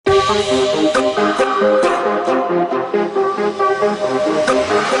All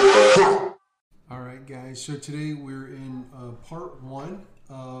right, guys, so today we're in part 1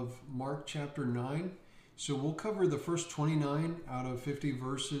 of Mark chapter 9. So we'll cover the first 29 out of 50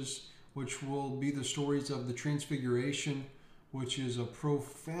 verses, which will be the stories of the Transfiguration, which is a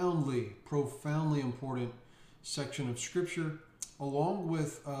profoundly important section of Scripture, along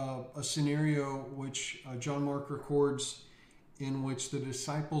with a scenario which John Mark records in which the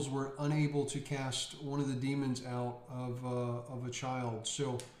disciples were unable to cast one of the demons out of a child.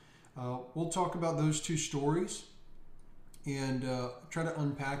 So we'll talk about those two stories and try to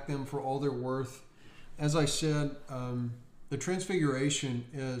unpack them for all they're worth. As I said, the Transfiguration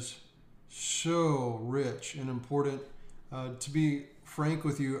is so rich and important. To be frank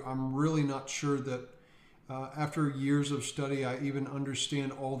with you, I'm really not sure that after years of study, I even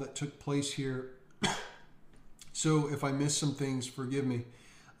understand all that took place here. So if I miss some things, forgive me.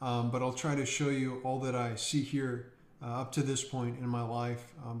 But I'll try to show you all that I see here up to this point in my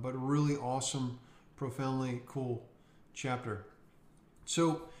life. But a really awesome, profoundly cool chapter.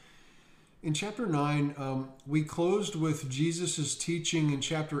 So in chapter 9, we closed with Jesus' teaching in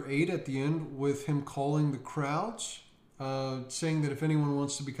chapter 8 at the end, with him calling the crowds, saying that if anyone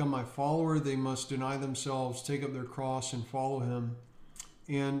wants to become my follower, they must deny themselves, take up their cross, and follow him.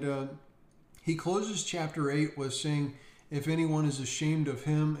 And he closes chapter 8 with saying, if anyone is ashamed of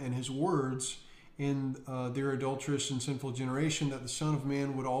him and his words in their adulterous and sinful generation, that the Son of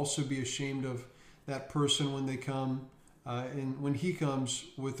Man would also be ashamed of that person when they come, and when he comes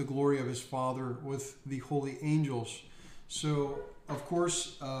with the glory of his Father, with the holy angels. So, of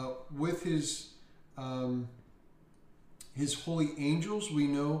course, with his holy angels, we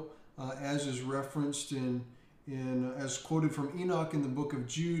know, as is referenced as quoted from Enoch in the book of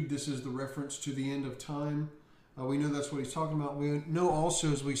Jude, this is the reference to the end of time. We know that's what he's talking about. We know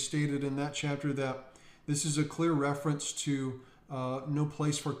also, as we stated in that chapter, that this is a clear reference to no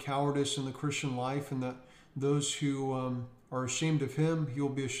place for cowardice in the Christian life, and that those who are ashamed of him, he will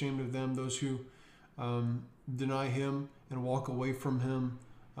be ashamed of them. Those who deny him and walk away from him,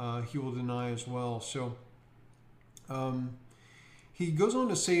 he will deny as well. So he goes on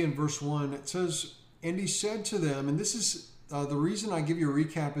to say in verse 1, it says, and he said to them, and this is the reason I give you a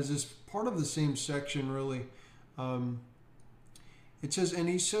recap, is this part of the same section, really. It says, and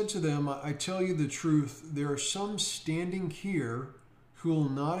he said to them, I tell you the truth, there are some standing here who will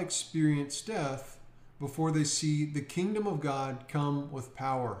not experience death before they see the kingdom of God come with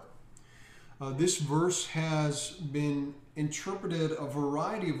power. This verse has been interpreted a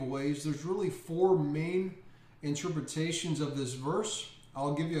variety of ways. There's really 4 main interpretations of this verse.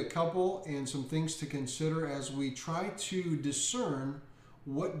 I'll give you a couple and some things to consider as we try to discern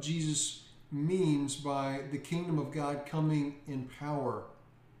what Jesus means by the kingdom of God coming in power.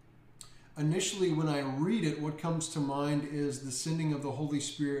 Initially, when I read it, what comes to mind is the sending of the Holy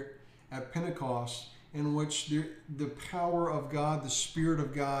Spirit at Pentecost, in which the power of God, the Spirit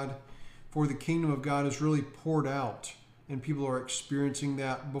of God for the kingdom of God is really poured out, and people are experiencing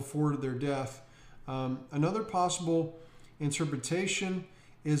that before their death. Another possible interpretation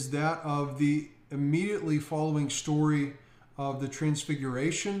is that of the immediately following story of the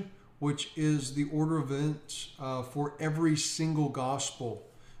Transfiguration, which is the order of events for every single gospel.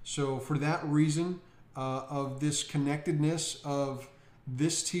 So for that reason, of this connectedness of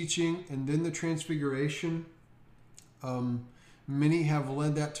this teaching and then the Transfiguration, many have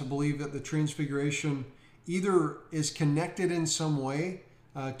led that to believe that the Transfiguration either is connected in some way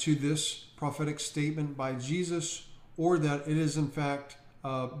to this prophetic statement by Jesus, or that it is in fact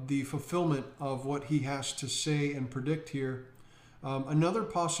the fulfillment of what he has to say and predict here. Another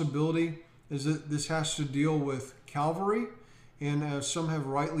possibility is that this has to deal with Calvary, and as some have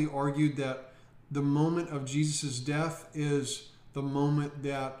rightly argued, that the moment of Jesus' death is the moment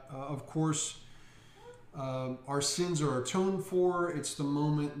that, of course, our sins are atoned for. It's the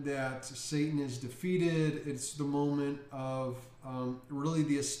moment that Satan is defeated. It's the moment of really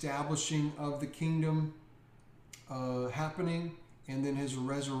the establishing of the kingdom happening, and then his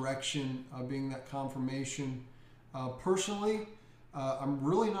resurrection being that confirmation. Personally, I'm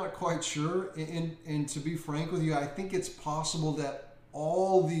really not quite sure, and to be frank with you, I think it's possible that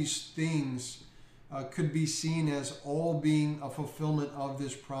all these things could be seen as all being a fulfillment of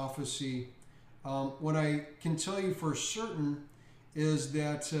this prophecy. What I can tell you for certain is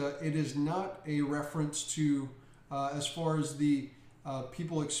that it is not a reference to, as far as the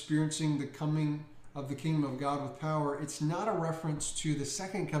people experiencing the coming of the kingdom of God with power, it's not a reference to the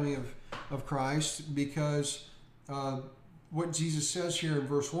second coming of Christ, because what Jesus says here in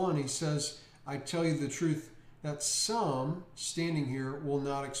verse 1, he says, I tell you the truth, that some standing here will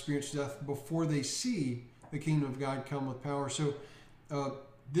not experience death before they see the kingdom of God come with power. So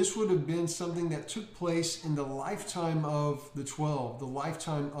this would have been something that took place in the lifetime of the 12, the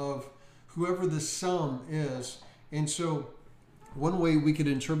lifetime of whoever the some is. And so one way we could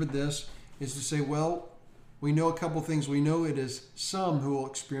interpret this is to say, well, we know a couple things. We know it is some who will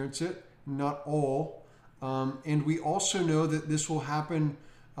experience it, not all. And we also know that this will happen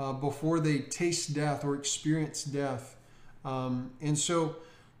before they taste death or experience death. And so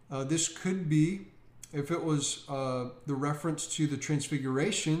this could be, if it was the reference to the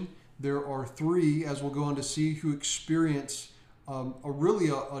transfiguration, there are three, as we'll go on to see, who experience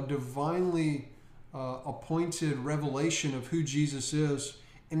a divinely appointed revelation of who Jesus is.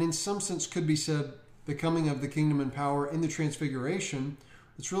 And in some sense could be said the coming of the kingdom and power in the transfiguration.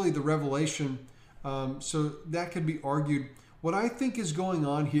 It's really the revelation. So that could be argued. What I think is going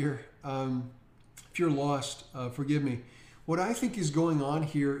on here, if you're lost, forgive me. What I think is going on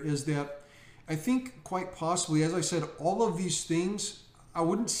here is that I think quite possibly, as I said, all of these things, I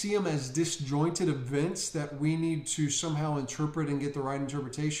wouldn't see them as disjointed events that we need to somehow interpret and get the right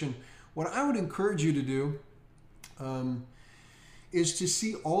interpretation. What I would encourage you to do is to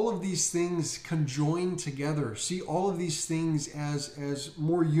see all of these things conjoined together. See all of these things as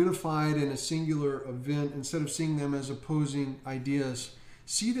more unified in a singular event instead of seeing them as opposing ideas.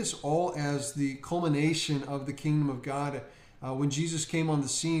 See this all as the culmination of the kingdom of God. When Jesus came on the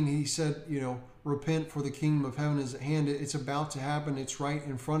scene, he said, repent, for the kingdom of heaven is at hand. It's about to happen. It's right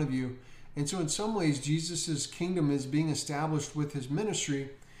in front of you. And so in some ways, Jesus's kingdom is being established with his ministry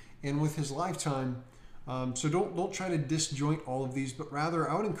and with his lifetime. So don't try to disjoint all of these, but rather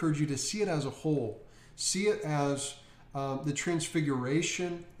I would encourage you to see it as a whole. See it as the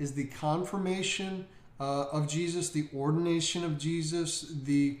transfiguration is the confirmation of Jesus, the ordination of Jesus,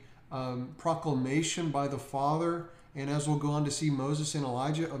 the proclamation by the Father, and as we'll go on to see, Moses and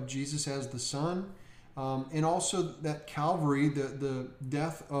Elijah, of Jesus as the Son. And also that Calvary, the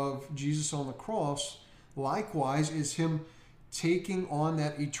death of Jesus on the cross, likewise is him taking on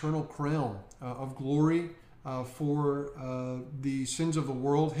that eternal crown of glory for the sins of the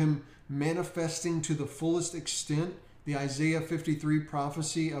world, him manifesting to the fullest extent the Isaiah 53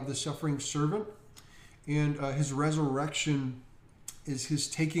 prophecy of the suffering servant, and his resurrection is his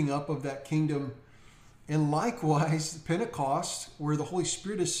taking up of that kingdom. And likewise, Pentecost, where the Holy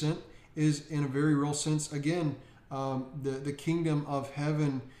Spirit is sent, is in a very real sense, again, the kingdom of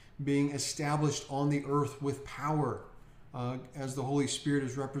heaven being established on the earth with power, as the Holy Spirit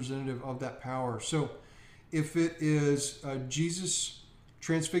is representative of that power. So if it is Jesus'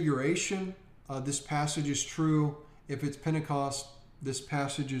 transfiguration, this passage is true. If it's Pentecost, this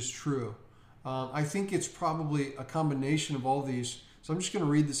passage is true. I think it's probably a combination of all these. So I'm just going to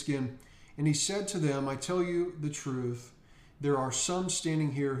read this again. And he said to them, I tell you the truth, there are some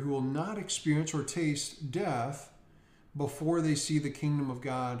standing here who will not experience or taste death before they see the kingdom of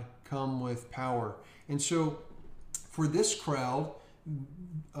God come with power. And so for this crowd,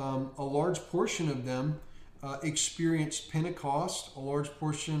 a large portion of them experienced Pentecost. A large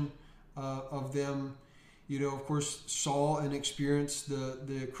portion of them, of course, saw and experienced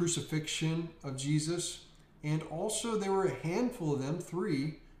the crucifixion of Jesus. And also there were a handful of them,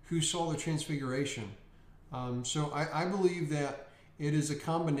 3, who saw the transfiguration. So I believe that it is a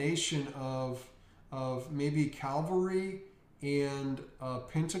combination of maybe Calvary and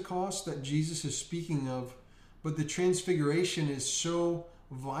Pentecost that Jesus is speaking of. But the transfiguration is so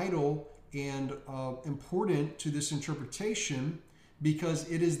vital and important to this interpretation because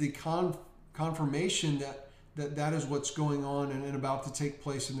it is the confirmation that is what's going on and about to take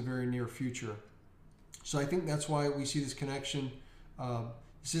place in the very near future. So I think that's why we see this connection.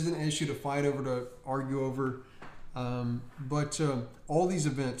 This isn't an issue to fight over, to argue over. But all these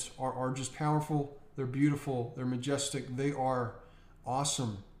events are just powerful. They're beautiful. They're majestic. They are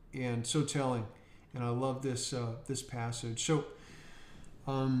awesome and so telling. And I love this passage. So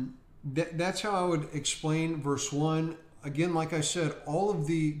that's how I would explain verse 1. Again, like I said, all of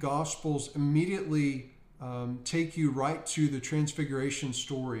the Gospels immediately take you right to the transfiguration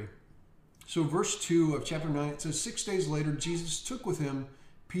story. So verse 2 of chapter 9, it says, 6 days later, Jesus took with him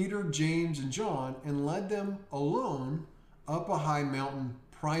Peter, James, and John and led them alone up a high mountain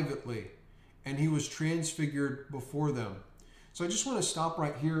privately. And he was transfigured before them. So I just want to stop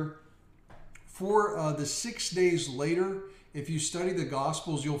right here. For the 6 days later, if you study the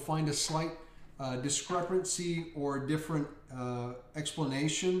Gospels, you'll find a slight discrepancy or different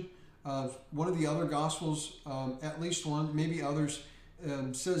explanation. One of the other Gospels, at least one, maybe others,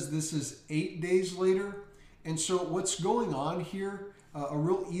 says this is 8 days later. And so what's going on here, a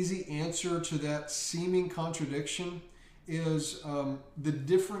real easy answer to that seeming contradiction is the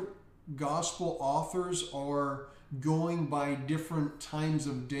different gospel authors are going by different times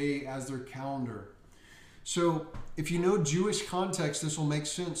of day as their calendar. So if you know Jewish context, this will make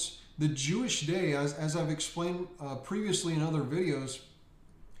sense. The Jewish day, as I've explained previously in other videos,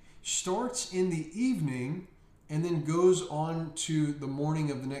 starts in the evening and then goes on to the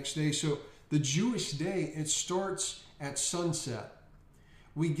morning of the next day. So the Jewish day, it starts at sunset.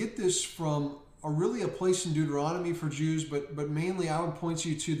 We get this from really a place in Deuteronomy for Jews, but mainly I would point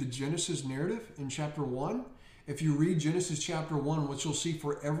you to the Genesis narrative in chapter 1. If you read Genesis chapter 1, what you'll see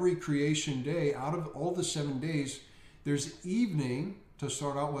for every creation day, out of all the 7 days, there's evening to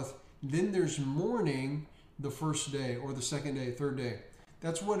start out with, then there's morning the first day, or the second day, third day.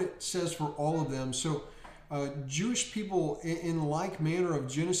 That's what it says for all of them. So Jewish people, in like manner of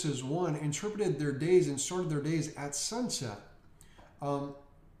Genesis 1, interpreted their days and started their days at sunset.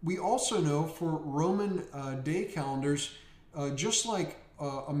 We also know for Roman day calendars, just like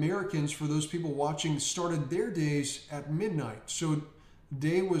Americans, for those people watching, started their days at midnight. So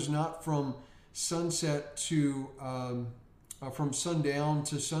day was not from sunset to from sundown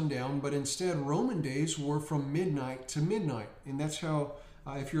to sundown, but instead Roman days were from midnight to midnight. And that's how,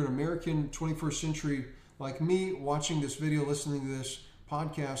 if you're an American 21st century like me, watching this video, listening to this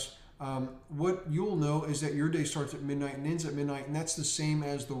podcast, what you'll know is that your day starts at midnight and ends at midnight, and that's the same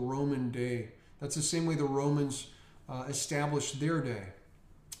as the Roman day. That's the same way the Romans established their day.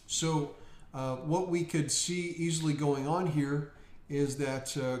 So what we could see easily going on here is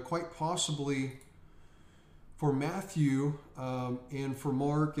that quite possibly for Matthew and for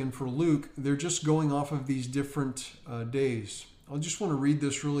Mark and for Luke, they're just going off of these different days. I just want to read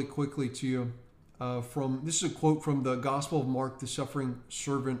this really quickly to you. This is a quote from the Gospel of Mark, the Suffering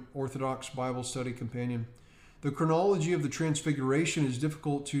Servant Orthodox Bible Study Companion. The chronology of the Transfiguration is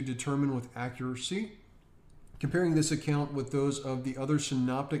difficult to determine with accuracy. Comparing this account with those of the other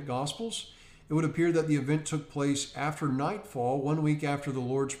synoptic Gospels, it would appear that the event took place after nightfall, 1 week after the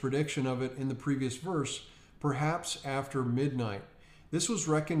Lord's prediction of it in the previous verse, perhaps after midnight. This was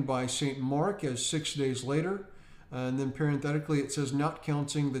reckoned by St. Mark as 6 days later, and then parenthetically it says, not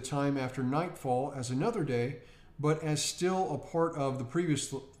counting the time after nightfall as another day, but as still a part of the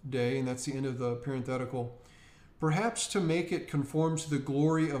previous day, and that's the end of the parenthetical. Perhaps to make it conform to the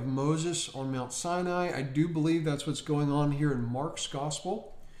glory of Moses on Mount Sinai. I do believe that's what's going on here in Mark's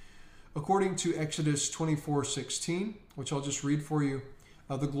Gospel. According to Exodus 24:16, which I'll just read for you,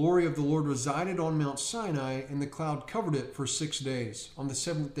 the glory of the Lord resided on Mount Sinai, and the cloud covered it for 6 days. On the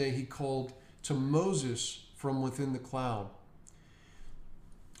seventh day he called to Moses from within the cloud.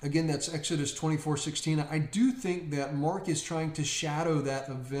 Again, that's Exodus 24:16. I do think that Mark is trying to shadow that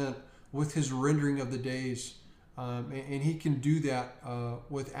event with his rendering of the days. And he can do that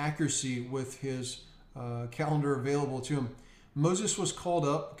with accuracy with his calendar available to him. Moses was called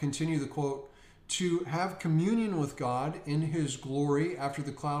up, continue the quote, to have communion with God in his glory after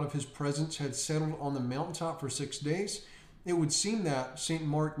the cloud of his presence had settled on the mountaintop for 6 days. It would seem that St.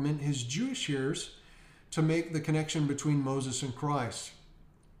 Mark meant his Jewish hearers to make the connection between Moses and Christ.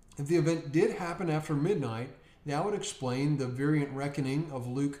 If the event did happen after midnight, that would explain the variant reckoning of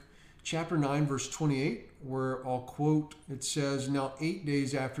Luke chapter 9, verse 28, where I'll quote, it says, now 8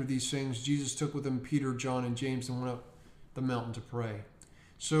 days after these things, Jesus took with him Peter, John, and James and went up the mountain to pray.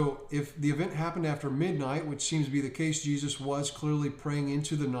 So if the event happened after midnight, which seems to be the case, Jesus was clearly praying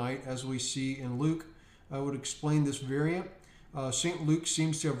into the night, as we see in Luke, I would explain this variant. St. Luke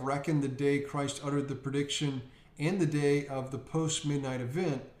seems to have reckoned the day Christ uttered the prediction and the day of the post-midnight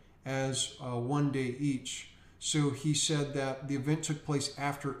event as 1 day each. So he said that the event took place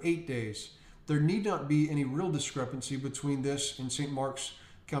after 8 days. There need not be any real discrepancy between this and St. Mark's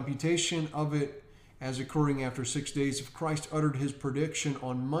computation of it as occurring after 6 days. If Christ uttered his prediction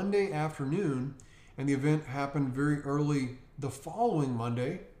on Monday afternoon and the event happened very early the following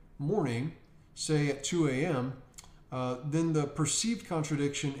Monday morning, say at 2 a.m., then the perceived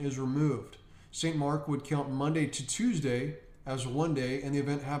contradiction is removed. St. Mark would count Monday to Tuesday as 1 day and the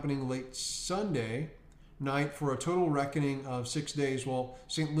event happening late Sunday night for a total reckoning of 6 days, while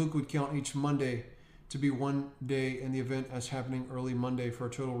St. Luke would count each Monday to be 1 day and the event as happening early Monday for a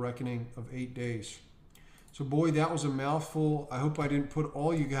total reckoning of 8 days. So boy, that was a mouthful. I hope I didn't put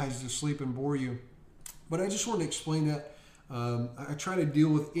all you guys to sleep and bore you. But I just wanted to explain that. I try to deal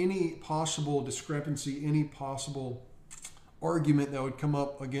with any possible discrepancy, any possible argument that would come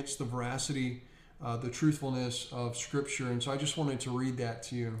up against the veracity, the truthfulness of Scripture. And so I just wanted to read that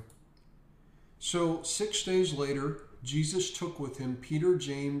to you. So 6 days later, Jesus took with him Peter,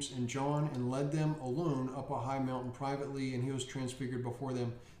 James, and John and led them alone up a high mountain privately, and he was transfigured before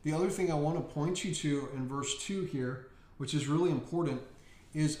them. The other thing I want to point you to in verse 2 here, which is really important,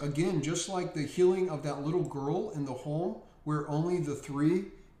 is again, just like the healing of that little girl in the home where only the three,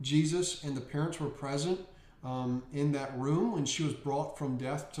 Jesus and the parents, were present in that room when she was brought from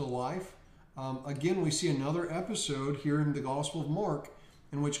death to life. Again, we see another episode here in the Gospel of Mark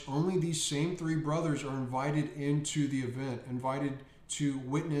in which only these same three brothers are invited into the event, invited to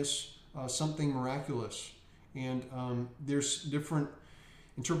witness something miraculous. And there's different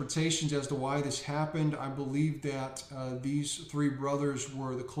interpretations as to why this happened. I believe that these three brothers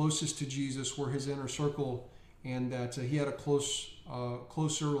were the closest to Jesus, were his inner circle, and that he had a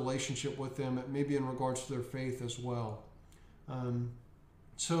closer relationship with them, maybe in regards to their faith as well.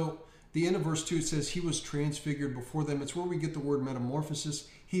 So the end of verse 2, it says, he was transfigured before them. It's where we get the word metamorphosis.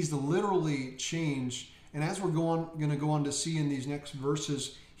 He's literally changed. And as we're going to go on to see in these next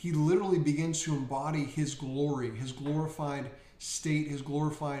verses, he literally begins to embody his glory, his glorified state, his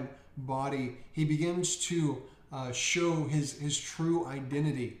glorified body. He begins to show his true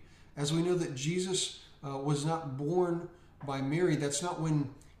identity. As we know that Jesus was not born by Mary, that's not when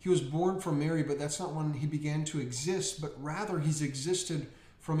he was born from Mary, but that's not when he began to exist, but rather he's existed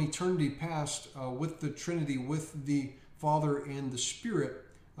from eternity past with the Trinity, with the Father and the Spirit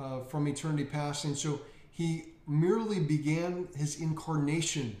from eternity past. And so he merely began his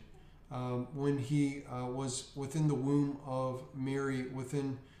incarnation when he was within the womb of Mary,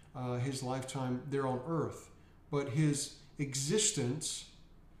 within his lifetime there on earth. But his existence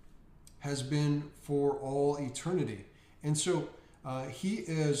has been for all eternity. And so he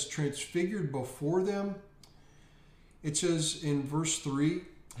is transfigured before them. It says in verse 3,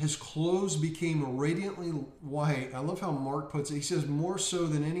 his clothes became radiantly white. I love how Mark puts it. He says, more so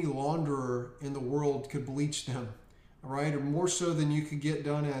than any launderer in the world could bleach them, right? Or more so than you could get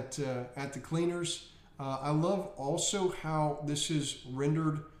done at the cleaners. I love also how this is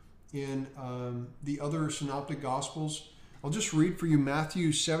rendered in the other synoptic gospels. I'll just read for you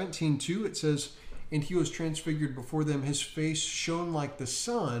Matthew 17:2. It says, and he was transfigured before them. His face shone like the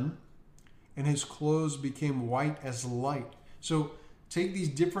sun, and his clothes became white as light. So take these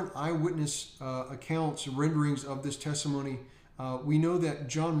different eyewitness accounts, renderings of this testimony. We know that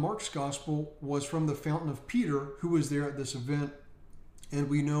John Mark's gospel was from the fountain of Peter, who was there at this event. And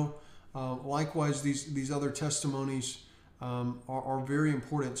we know likewise these other testimonies are very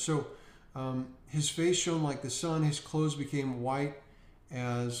important. So his face shone like the sun, his clothes became white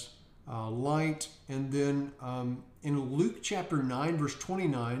as light. And then in Luke chapter 9, verse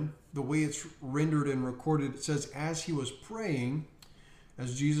 29, the way it's rendered and recorded, it says, as he was praying,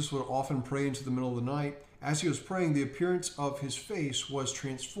 as Jesus would often pray into the middle of the night, as he was praying, the appearance of his face was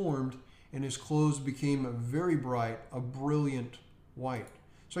transformed, and his clothes became very bright, a brilliant white.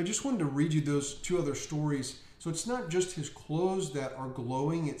 So I just wanted to read you those two other stories. So it's not just his clothes that are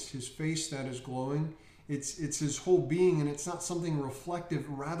glowing, it's his face that is glowing. It's his whole being, and it's not something reflective.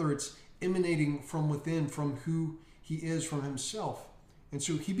 Rather, it's emanating from within, from who he is, from himself. And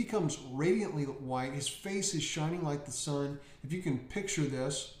so he becomes radiantly white. His face is shining like the sun. If you can picture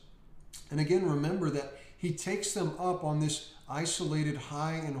this. And again, remember that he takes them up on this isolated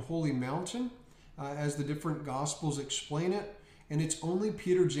high and holy mountain, as the different gospels explain it. And it's only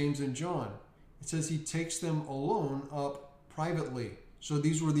Peter, James, and John. It says he takes them alone up privately. So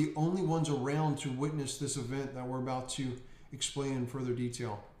these were the only ones around to witness this event that we're about to explain in further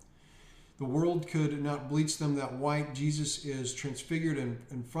detail. The world could not bleach them that white. Jesus is transfigured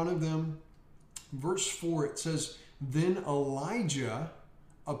in front of them. Verse 4, it says, then Elijah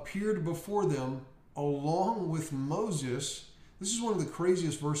appeared before them along with Moses. This is one of the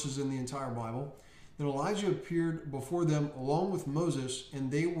craziest verses in the entire Bible. Then Elijah appeared before them along with Moses, and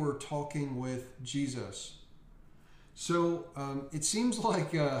they were talking with Jesus. So it seems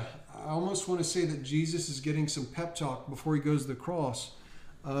like I almost want to say that Jesus is getting some pep talk before he goes to the cross.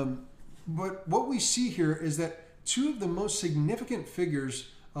 But what we see here is that two of the most significant figures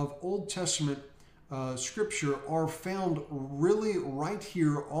of Old Testament scripture are found really right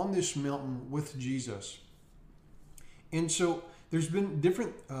here on this mountain with Jesus. And so there's been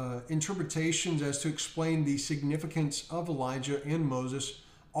different interpretations as to explain the significance of Elijah and Moses.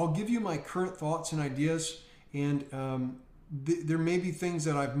 I'll give you my current thoughts and ideas, and there may be things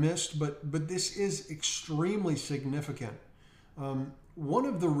that I've missed, but this is extremely significant. One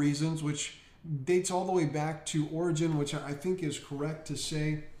of the reasons, which dates all the way back to Origen, which I think is correct to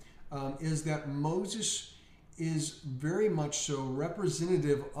say, is that Moses is very much so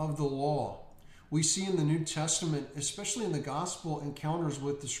representative of the law. We see in the New Testament, especially in the gospel encounters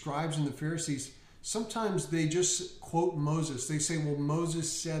with the scribes and the Pharisees, Sometimes they just quote Moses. They say, well,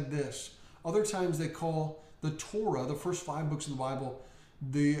 Moses said this. Other times they call the Torah, the first 5 books of the Bible,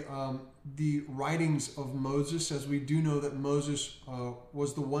 the writings of Moses, as we do know that Moses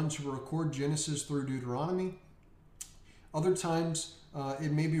was the one to record Genesis through Deuteronomy. Other times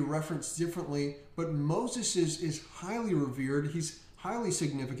it may be referenced differently, but Moses is highly revered. He's highly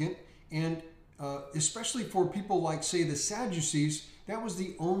significant, and especially for people like, say, the Sadducees, that was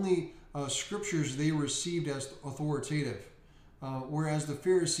the only scriptures they received as authoritative, whereas the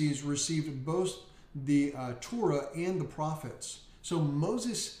Pharisees received both the Torah and the prophets. So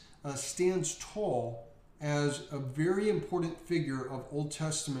Moses stands tall as a very important figure of Old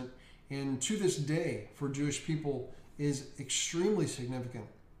Testament, and to this day for Jewish people is extremely significant.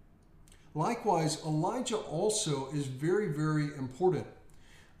 Likewise, Elijah also is very, very important.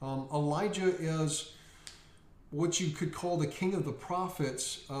 Elijah is what you could call the king of the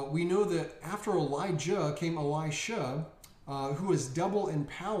prophets. We know that after Elijah came Elisha, who was double in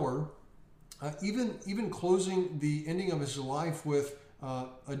power, even closing the ending of his life with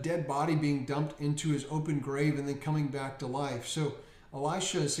a dead body being dumped into his open grave and then coming back to life. So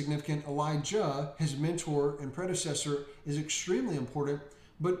Elisha is significant. Elijah, his mentor and predecessor, is extremely important.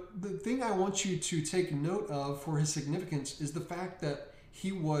 But the thing I want you to take note of for his significance is the fact that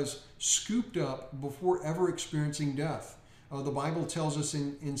he was scooped up before ever experiencing death. The Bible tells us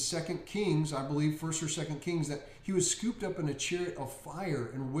in 2 Kings, I believe 1st or 2nd Kings, that he was scooped up in a chariot of fire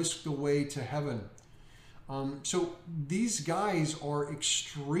and whisked away to heaven. So these guys are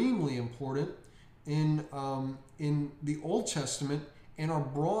extremely important in the Old Testament and are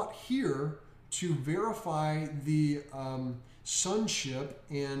brought here to verify the sonship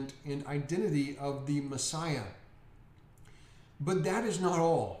and identity of the Messiah. But that is not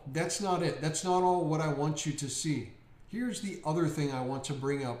all. That's not it. That's not all what I want you to see. Here's the other thing I want to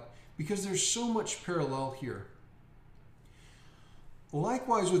bring up, because there's so much parallel here.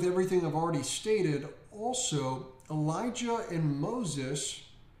 Likewise, with everything I've already stated, also Elijah and Moses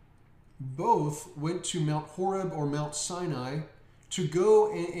both went to Mount Horeb or Mount Sinai to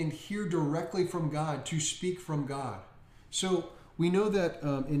go and hear directly from God, to speak from God. So we know that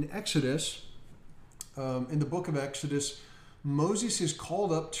in Exodus, in the book of Exodus, Moses is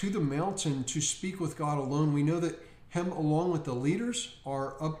called up to the mountain to speak with God alone. We know that him, along with the leaders,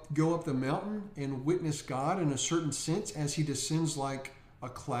 go up the mountain and witness God in a certain sense as he descends like a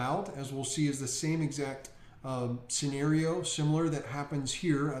cloud, as we'll see is the same exact scenario, similar, that happens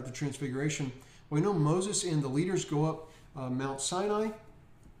here at the Transfiguration. We know Moses and the leaders go up Mount Sinai,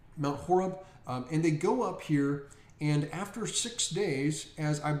 Mount Horeb, and they go up here, and after 6 days,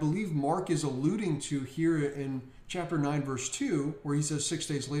 as I believe Mark is alluding to here in chapter 9, verse 2, where he says 6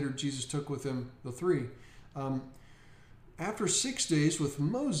 days later Jesus took with him the 3. After 6 days with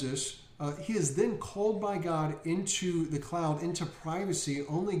Moses, he is then called by God into the cloud, into privacy,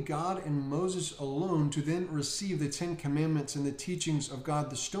 only God and Moses alone, to then receive the 10 Commandments and the teachings of God,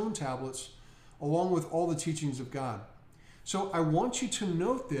 the stone tablets, along with all the teachings of God. So I want you to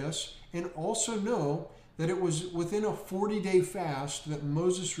note this, and also know that it was within a 40-day fast that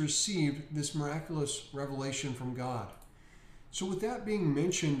Moses received this miraculous revelation from God. So with that being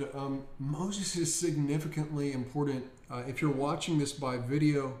mentioned, Moses is significantly important. If you're watching this by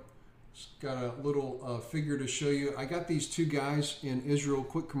video, just got a little figure to show you. I got these 2 guys in Israel.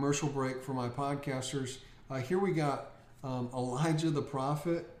 Quick commercial break for my podcasters. Here we got Elijah the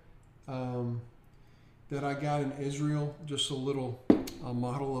prophet that I got in Israel. Just a little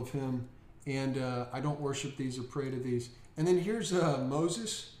model of him. And I don't worship these or pray to these. And then here's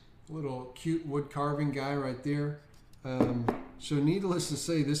Moses, a little cute wood carving guy right there. So needless to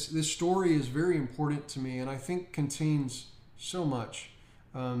say, this story is very important to me, and I think contains so much.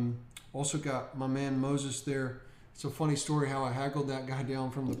 Also got my man Moses there. It's a funny story how I haggled that guy down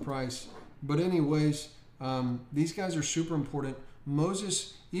from the price. But anyways, these guys are super important.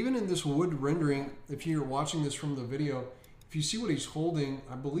 Moses, even in this wood rendering, if you're watching this from the video, if you see what he's holding,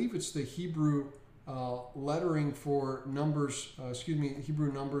 I believe it's the Hebrew lettering for numbers,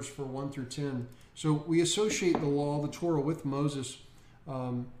 Hebrew numbers for 1 through 10. So we associate the law, the Torah, with Moses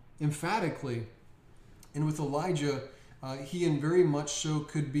emphatically. And with Elijah, he in very much so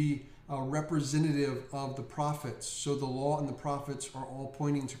could be a representative of the prophets. So the law and the prophets are all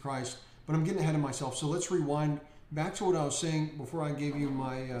pointing to Christ. But I'm getting ahead of myself. So let's rewind back to what I was saying before I gave you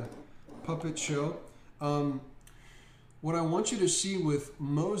my puppet show. What I want you to see with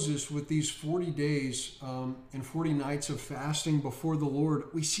Moses, with these 40 days and 40 nights of fasting before the Lord,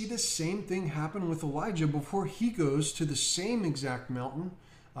 we see the same thing happen with Elijah before he goes to the same exact mountain,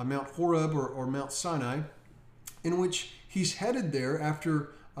 Mount Horeb or Mount Sinai, in which he's headed there after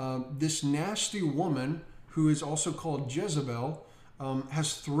this nasty woman, who is also called Jezebel,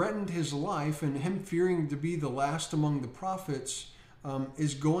 has threatened his life, and him fearing to be the last among the prophets,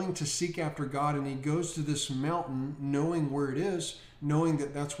 is going to seek after God, and he goes to this mountain knowing where it is, knowing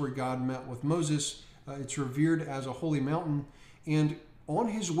that that's where God met with Moses. It's revered as a holy mountain, and on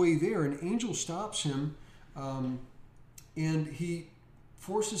his way there, an angel stops him, and he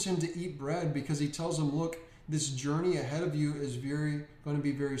forces him to eat bread because he tells him, look, this journey ahead of you is going to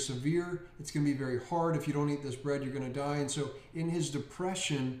be very severe. It's going to be very hard. If you don't eat this bread, you're going to die. And so in his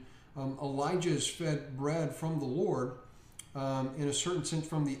depression, Elijah is fed bread from the Lord, in a certain sense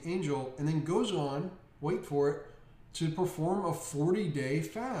from the angel, and then goes on, wait for it, to perform a 40-day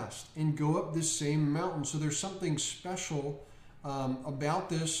fast and go up this same mountain. So there's something special about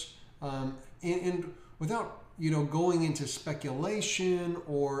this, and without going into speculation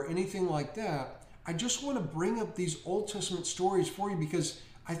or anything like that, I just want to bring up these Old Testament stories for you because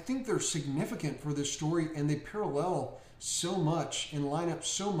I think they're significant for this story, and they parallel so much and line up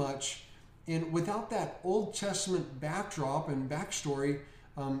so much. And without that Old Testament backdrop and backstory,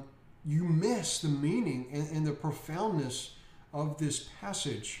 you miss the meaning and the profoundness of this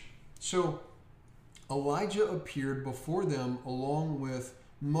passage. So Elijah appeared before them along with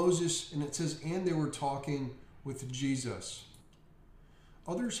Moses, and it says, and they were talking with Jesus.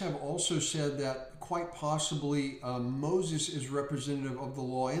 Others have also said that quite possibly Moses is representative of the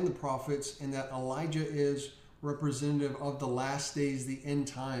law and the prophets, and that Elijah is representative of the last days, the end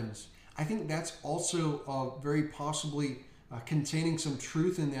times. I think that's also very possibly containing some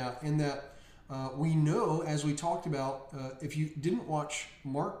truth in that we know, as we talked about, if you didn't watch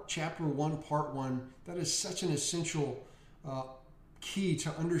Mark chapter 1, part 1, that is such an essential key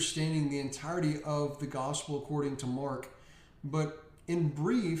to understanding the entirety of the gospel according to Mark. But in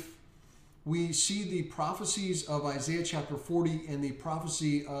brief, we see the prophecies of Isaiah chapter 40 and the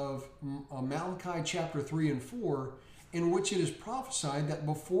prophecy of Malachi chapter 3 and 4, in which it is prophesied that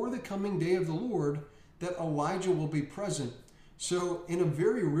before the coming day of the Lord, that Elijah will be present. So in a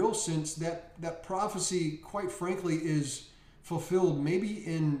very real sense, that prophecy, quite frankly, is fulfilled maybe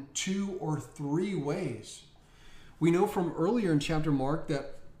in 2 or 3 ways. We know from earlier in chapter Mark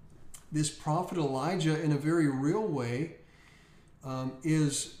that this prophet Elijah, in a very real way,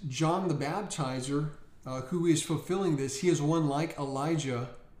 is John the Baptizer, who is fulfilling this. He is one like Elijah,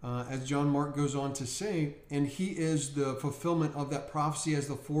 as John Mark goes on to say, and he is the fulfillment of that prophecy as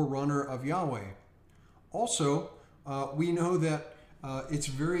the forerunner of Yahweh. Also, we know that it's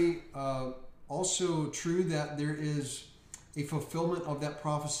very also true that there is a fulfillment of that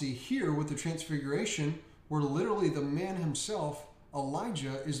prophecy here with the Transfiguration, where literally the man himself,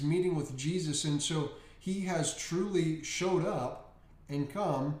 Elijah, is meeting with Jesus, and so he has truly showed up and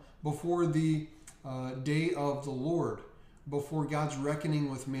come before the day of the Lord, before God's reckoning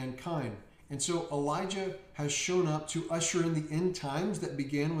with mankind. And so Elijah has shown up to usher in the end times that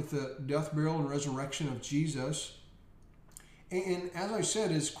began with the death, burial, and resurrection of Jesus. And as I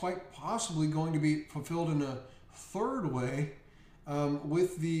said, is quite possibly going to be fulfilled in a third way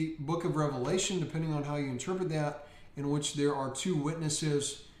with the book of Revelation, depending on how you interpret that, in which there are 2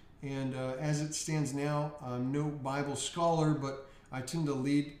 witnesses. And as it stands now, I'm no Bible scholar, but I tend to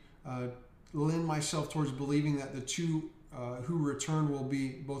lend myself towards believing that the 2 who return will be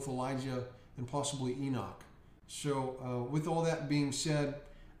both Elijah and possibly Enoch. So with all that being said,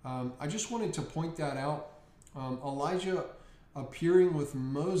 I just wanted to point that out. Elijah appearing with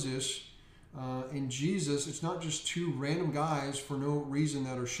Moses and Jesus, it's not just 2 random guys for no reason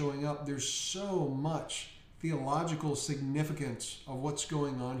that are showing up. There's so much theological significance of what's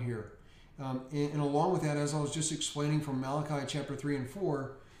going on here. And along with that, as I was just explaining from Malachi chapter 3 and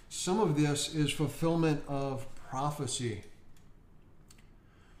 4, some of this is fulfillment of prophecy.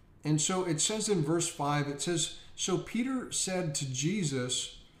 And so it says in verse 5, it says, so Peter said to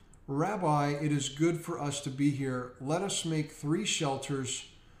Jesus, Rabbi, it is good for us to be here. Let us make 3 shelters,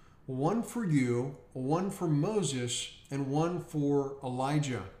 one for you, one for Moses, and one for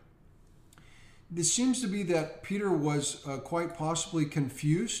Elijah. It seems to be that Peter was quite possibly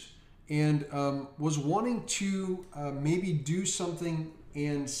confused and was wanting to maybe do something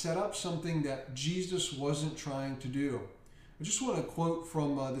and set up something that Jesus wasn't trying to do. I just want to quote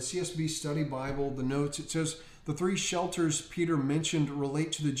from the CSB Study Bible, the notes. It says, the 3 shelters Peter mentioned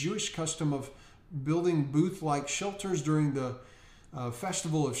relate to the Jewish custom of building booth-like shelters during the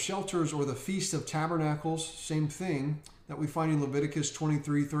Festival of Shelters or the Feast of Tabernacles, same thing that we find in Leviticus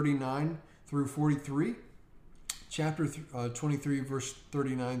 23:39 through 43. Chapter 23, verse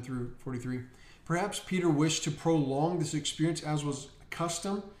 39 through 43. Perhaps Peter wished to prolong this experience as was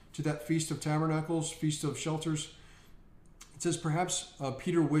custom to that Feast of Tabernacles, Feast of Shelters. It says, perhaps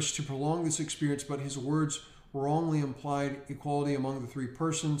Peter wished to prolong this experience, but his words wrongly implied equality among the three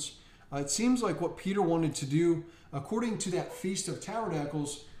persons. It seems like what Peter wanted to do, according to that Feast of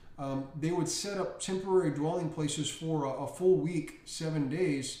Tabernacles, they would set up temporary dwelling places for a full week, 7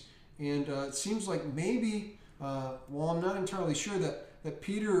 days. And it seems like maybe, well, I'm not entirely sure, that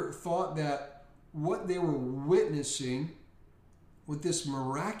Peter thought that what they were witnessing with this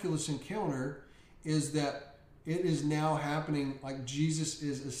miraculous encounter is that it is now happening, like Jesus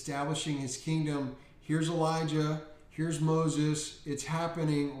is establishing his kingdom. Here's Elijah, here's Moses, it's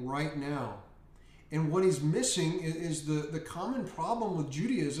happening right now. And what he's missing is the common problem with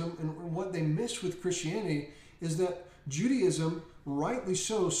Judaism, and what they miss with Christianity is that Judaism, rightly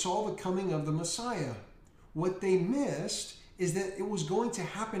so, saw the coming of the Messiah. What they missed is that it was going to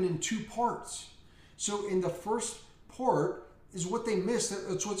happen in two parts. So in the first part is what they missed.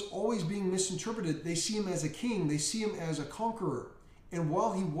 That's what's always being misinterpreted. They see him as a king. They see him as a conqueror. And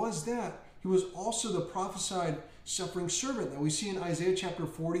while he was that, he was also the prophesied suffering servant that we see in Isaiah chapter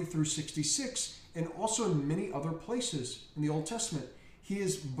 40 through 66, and also in many other places in the Old Testament. He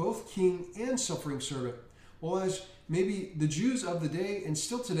is both king and suffering servant. Well, as maybe the Jews of the day and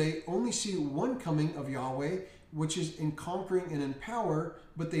still today only see one coming of Yahweh, which is in conquering and in power,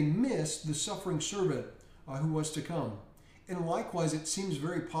 but they miss the suffering servant who was to come. And likewise, it seems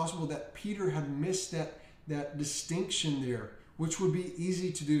very possible that Peter had missed that distinction there, which would be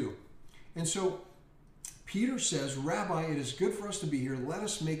easy to do. And so Peter says, Rabbi, it is good for us to be here. Let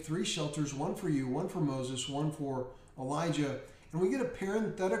us make 3 shelters, one for you, one for Moses, one for Elijah. And we get a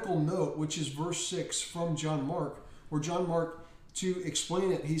parenthetical note, which is verse 6 from John Mark, where John Mark, to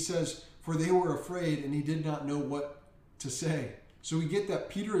explain it, he says, for they were afraid and he did not know what to say. So we get that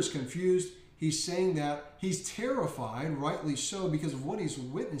Peter is confused. He's saying that he's terrified, rightly so, because of what he's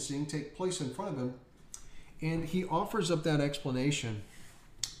witnessing take place in front of him. And he offers up that explanation.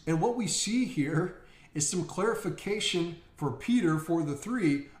 And what we see here is some clarification for Peter, for the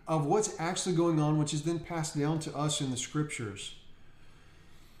 3, of what's actually going on, which is then passed down to us in the scriptures.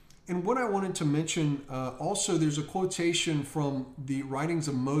 And what I wanted to mention, also there's a quotation from the writings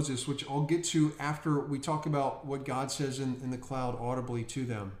of Moses, which I'll get to after we talk about what God says in the cloud audibly to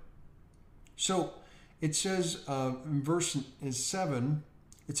them. So it says in verse 7,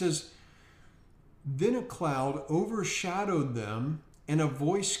 it says, then a cloud overshadowed them, and a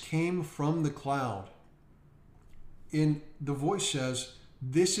voice came from the cloud. And the voice says,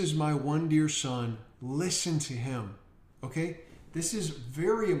 this is my one dear son, listen to him. Okay? This is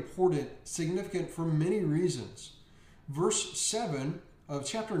very important, significant for many reasons. Verse 7 of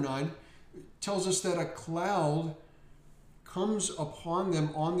chapter 9 tells us that a cloud comes upon them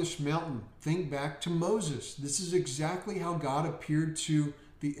on this mountain. Think back to Moses. This is exactly how God appeared to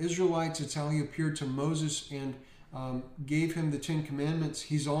the Israelites. It's how he appeared to Moses and gave him the 10 Commandments.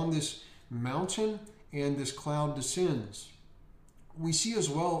 He's on this mountain and this cloud descends. We see as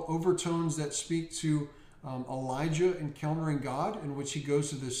well overtones that speak to Elijah encountering God, in which he goes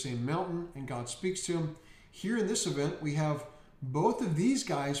to this same mountain and God speaks to him. Here in this event, we have both of these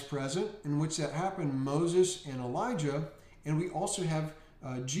guys present, in which that happened, Moses and Elijah, and we also have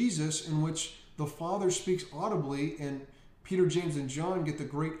Jesus, in which the Father speaks audibly, and Peter, James, and John get the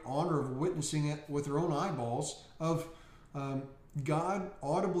great honor of witnessing it with their own eyeballs, of God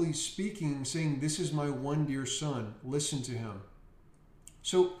audibly speaking, saying, this is my one dear son, listen to him.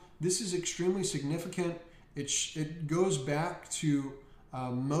 So this is extremely significant. It goes back to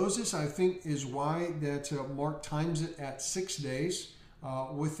Moses, I think, is why that Mark times it at 6 days,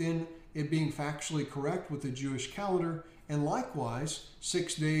 within it being factually correct with the Jewish calendar, and likewise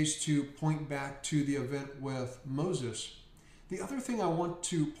 6 days to point back to the event with Moses. The other thing I want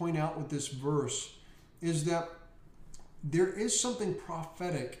to point out with this verse is that there is something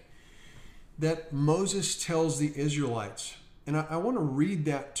prophetic that Moses tells the Israelites. And I want to read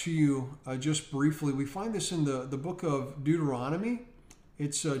that to you just briefly. We find this in the book of Deuteronomy.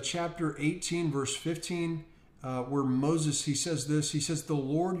 It's chapter 18, verse 15, where Moses, he says this. He says, the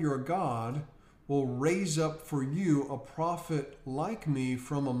Lord your God will raise up for you a prophet like me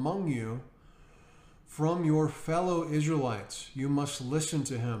from among you, from your fellow Israelites. You must listen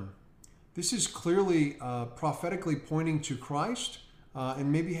to him. This is clearly prophetically pointing to Christ, and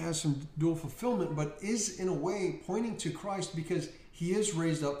maybe has some dual fulfillment, but is in a way pointing to Christ because he is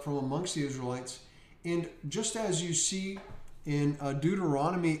raised up from amongst the Israelites. And just as you see in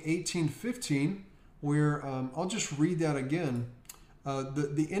Deuteronomy 18:15, where I'll just read that again.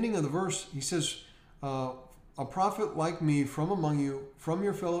 The ending of the verse, he says, a prophet like me from among you, from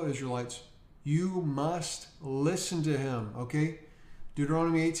your fellow Israelites, you must listen to him. Okay?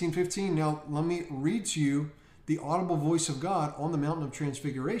 Deuteronomy 18:15. Now let me read to you the audible voice of God on the mountain of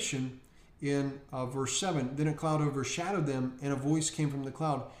transfiguration in verse 7. Then a cloud overshadowed them, and a voice came from the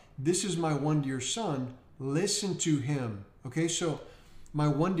cloud. This is my one dear son. Listen to him. Okay, so my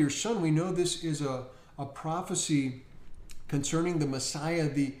one dear son, we know this is a prophecy concerning the Messiah,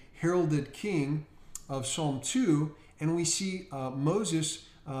 the heralded king of Psalm 2. And we see Moses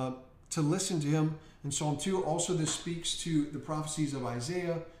to listen to him in Psalm 2. Also, this speaks to the prophecies of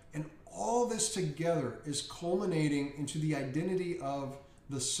Isaiah. And all this together is culminating into the identity of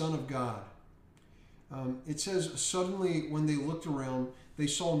the Son of God. It says, suddenly when they looked around, they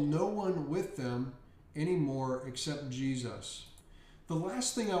saw no one with them anymore except Jesus. The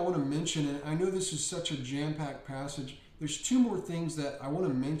last thing I want to mention, and I know this is such a jam-packed passage, there's two more things that I want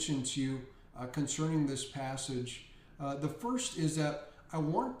to mention to you concerning this passage. The first is that I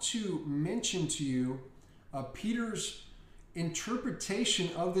want to mention to you Peter's interpretation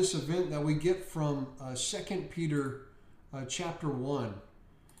of this event that we get from 2 Peter chapter 1.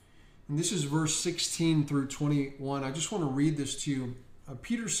 And this is verse 16 through 21. I just want to read this to you.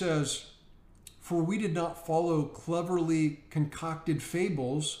 Peter says, "For we did not follow cleverly concocted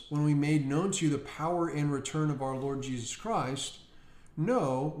fables when we made known to you the power and return of our Lord Jesus Christ.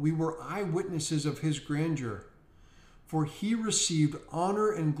 No, we were eyewitnesses of his grandeur. For he received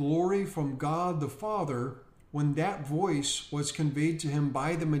honor and glory from God the Father when that voice was conveyed to him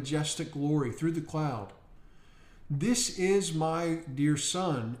by the majestic glory through the cloud. This is my dear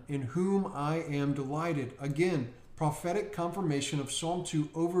Son, in whom I am delighted." Again, prophetic confirmation of Psalm 2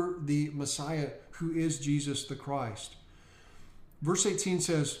 over the Messiah, who is Jesus the Christ. Verse 18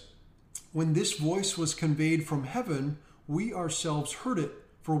 says, "When this voice was conveyed from heaven, we ourselves heard it,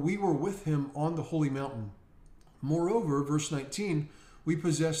 for we were with him on the holy mountain. Moreover," verse 19, "we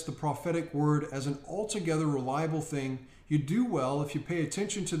possess the prophetic word as an altogether reliable thing. You do well if you pay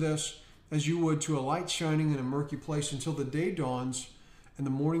attention to this, as you would to a light shining in a murky place until the day dawns and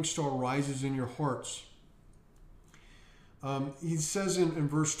the morning star rises in your hearts." He says in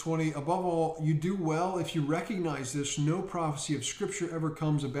verse 20, "Above all, you do well if you recognize this. No prophecy of Scripture ever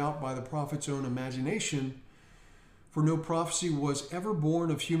comes about by the prophet's own imagination, for no prophecy was ever born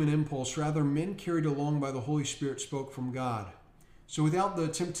of human impulse. Rather, men carried along by the Holy Spirit spoke from God." So without the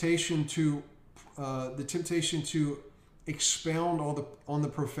temptation to expound on the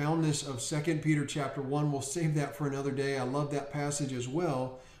profoundness of 2 Peter chapter 1, we'll save that for another day. I love that passage as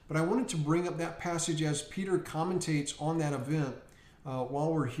well. But I wanted to bring up that passage as Peter commentates on that event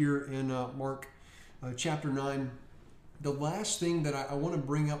while we're here in Mark chapter 9. The last thing that I want to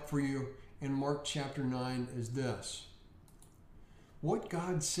bring up for you in Mark chapter 9 is this. What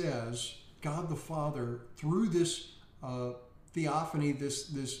God says, God the Father, through this theophany,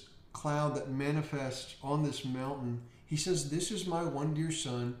 this cloud that manifests on this mountain, he says, "This is my one dear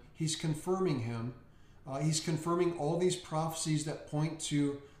Son." He's confirming him. He's confirming all these prophecies that point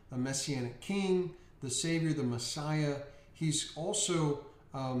to the Messianic King, the Savior, the Messiah. He's also,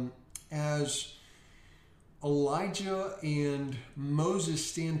 as Elijah and Moses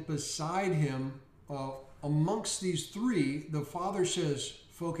stand beside him, amongst these three, the Father says,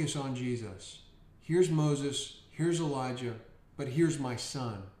 focus on Jesus. Here's Moses, here's Elijah, but here's my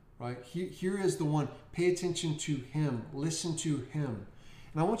Son, right? Here is the one. Pay attention to him. Listen to him.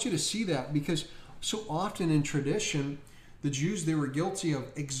 And I want you to see that because so often in tradition, the Jews, they were guilty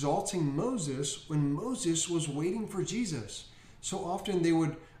of exalting Moses when Moses was waiting for Jesus. So often they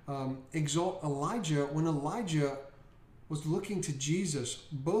would exalt Elijah when Elijah was looking to Jesus.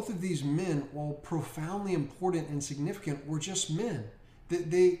 Both of these men, while profoundly important and significant, were just men.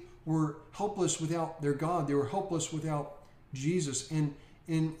 They were helpless without their God. They were helpless without Jesus. And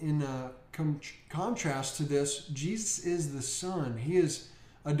in contrast to this, Jesus is the Son. He is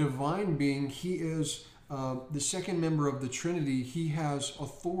a divine being. He is the second member of the Trinity. He has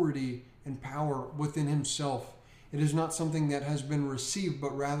authority and power within himself. It is not something that has been received,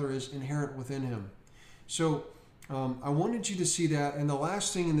 but rather is inherent within him. So I wanted you to see that. And the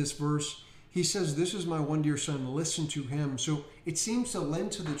last thing in this verse, he says, "This is my one dear Son, listen to him." So it seems to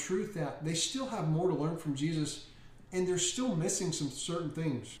lend to the truth that they still have more to learn from Jesus, and they're still missing some certain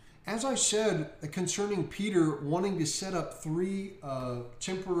things. As I said concerning Peter wanting to set up three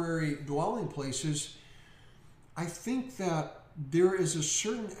temporary dwelling places, I think that there is a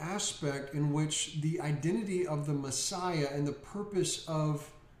certain aspect in which the identity of the Messiah and the purpose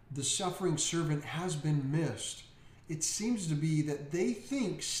of the suffering servant has been missed. It seems to be that they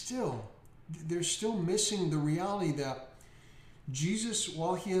think they're still missing the reality that Jesus,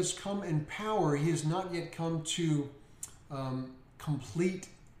 while he has come in power, he has not yet come to complete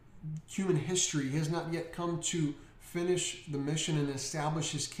human history. He has not yet come to finish the mission and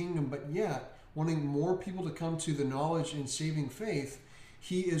establish his kingdom, but yet wanting more people to come to the knowledge and saving faith.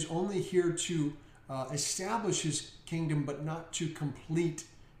 He is only here to establish his kingdom, but not to complete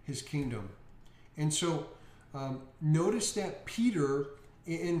his kingdom. And so notice that Peter,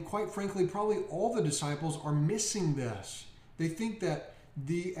 and quite frankly, probably all the disciples, are missing this. They think that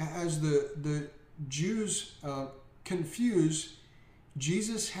as the Jews confuse,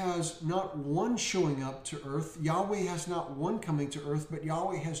 Jesus has not one showing up to earth. Yahweh has not one coming to earth, but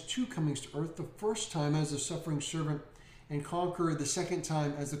Yahweh has two comings to earth. The first time as a suffering servant and conqueror, the second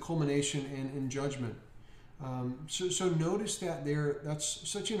time as the culmination and in judgment. So notice that there. That's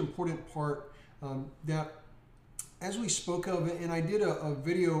such an important part that, as we spoke of, and I did a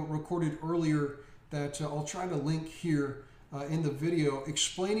video recorded earlier that I'll try to link here in the video,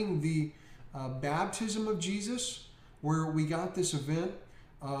 explaining the baptism of Jesus, where we got this event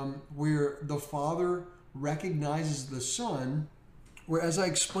where the Father recognizes the Son, where, as I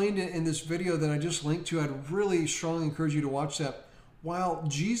explained it in this video that I just linked to, I'd really strongly encourage you to watch that. While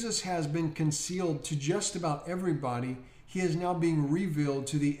Jesus has been concealed to just about everybody, he is now being revealed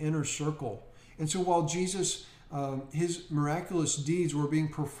to the inner circle. And so while Jesus, his miraculous deeds were being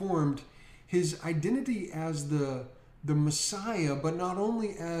performed, his identity as the Messiah, but not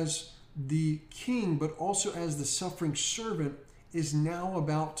only as the king, but also as the suffering servant, is now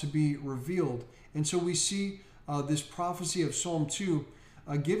about to be revealed. And so we see this prophecy of Psalm 2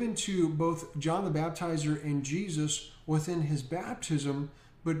 given to both John the Baptizer and Jesus within his baptism,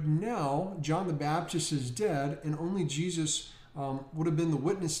 but now John the Baptist is dead, and only Jesus would have been the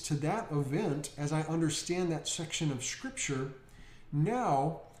witness to that event, as I understand that section of Scripture.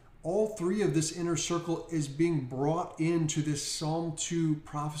 Now, all three of this inner circle is being brought into this Psalm 2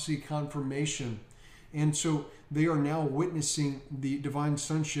 prophecy confirmation. And so they are now witnessing the divine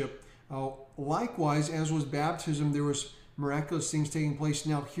sonship. Likewise, as was baptism, there was miraculous things taking place.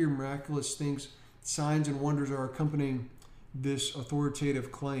 Now here, miraculous things, signs and wonders are accompanying this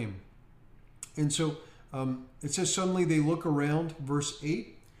authoritative claim. And so it says, suddenly they look around, verse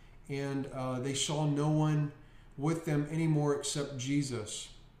 8, and they saw no one with them anymore except Jesus.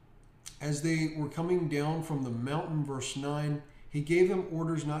 As they were coming down from the mountain, verse 9, he gave them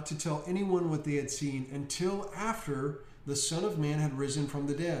orders not to tell anyone what they had seen until after the Son of Man had risen from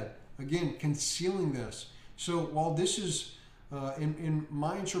the dead. Again, concealing this. So while this is, in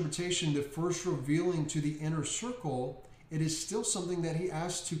my interpretation, the first revealing to the inner circle, it is still something that he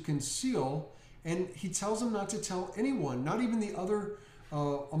asks to conceal, and he tells them not to tell anyone, not even the other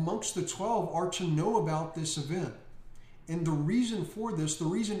amongst the 12 are to know about this event. And the reason for this, the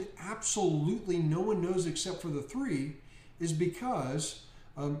reason absolutely no one knows except for the three, is because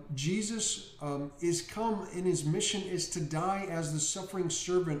Jesus is come, and his mission is to die as the suffering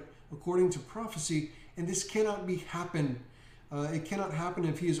servant according to prophecy, and this cannot happen. It cannot happen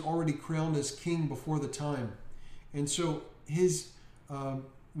if he is already crowned as king before the time. And so his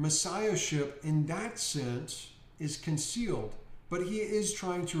messiahship in that sense is concealed, but he is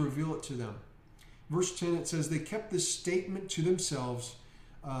trying to reveal it to them. Verse 10, it says, they kept this statement to themselves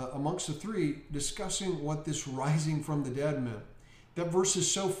amongst the three, discussing what this rising from the dead meant. That verse is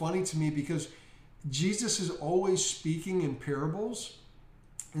so funny to me because Jesus is always speaking in parables.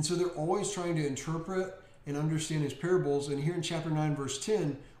 And so they're always trying to interpret and understand his parables. And here in chapter 9, verse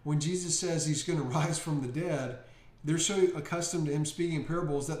 10, when Jesus says he's going to rise from the dead, they're so accustomed to him speaking in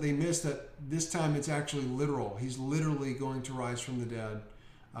parables that they miss that this time it's actually literal. He's literally going to rise from the dead.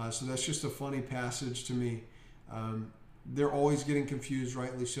 So that's just a funny passage to me. They're always getting confused,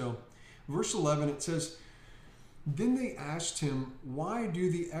 rightly so. Verse 11, it says, then they asked him, why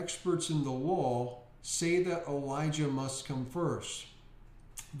do the experts in the law say that Elijah must come first?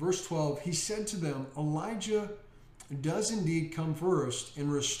 Verse 12, he said to them, Elijah does indeed come first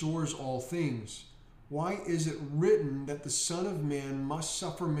and restores all things. Why is it written that the Son of Man must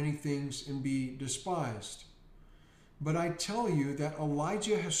suffer many things and be despised? But I tell you that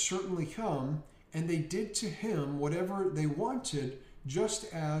Elijah has certainly come, and they did to him whatever they wanted,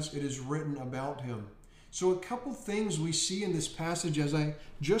 just as it is written about him. So a couple things we see in this passage, as I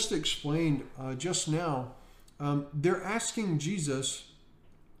just explained just now. They're asking Jesus,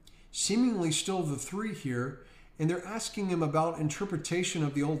 seemingly still the three here, and they're asking him about interpretation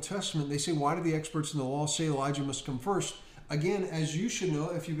of the Old Testament. They say, why do the experts in the law say Elijah must come first? Again, as you should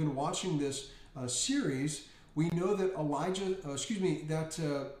know, if you've been watching this series, we know that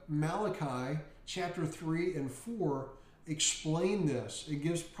Malachi chapter 3 and 4 explain this. It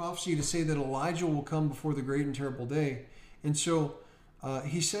gives prophecy to say that Elijah will come before the great and terrible day. And so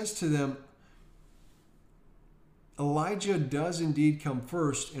he says to them, Elijah does indeed come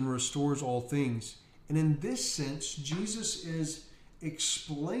first and restores all things. And in this sense, Jesus is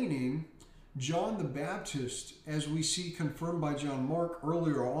explaining John the Baptist, as we see confirmed by John Mark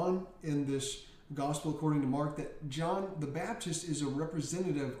earlier on in this Gospel according to Mark, that John the Baptist is a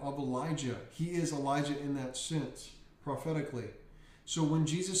representative of Elijah. He is Elijah in that sense, prophetically. So when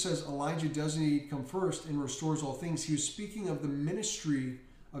Jesus says Elijah does indeed come first and restores all things, he was speaking of the ministry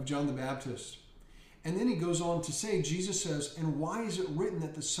of John the Baptist. And then he goes on to say, Jesus says, and why is it written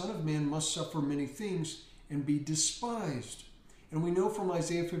that the Son of Man must suffer many things and be despised? And we know from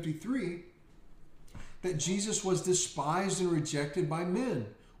Isaiah 53 that Jesus was despised and rejected by men.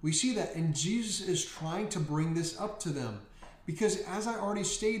 We see that, and Jesus is trying to bring this up to them. Because as I already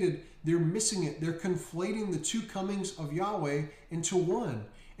stated, they're missing it. They're conflating the two comings of Yahweh into one.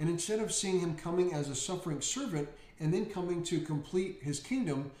 And instead of seeing him coming as a suffering servant and then coming to complete his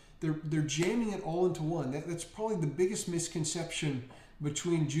kingdom, they're jamming it all into one. That's probably the biggest misconception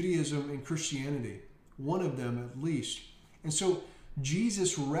between Judaism and Christianity. One of them at least. And so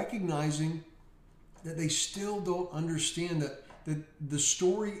Jesus, recognizing that they still don't understand that the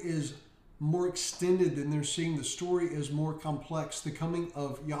story is more extended than they're seeing. The story is more complex. The coming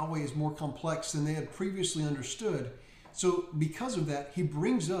of Yahweh is more complex than they had previously understood. So because of that, he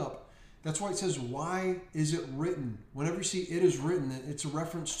brings up, that's why it says, why is it written? Whenever you see it is written, it's a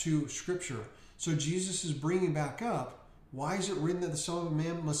reference to Scripture. So Jesus is bringing back up, why is it written that the Son of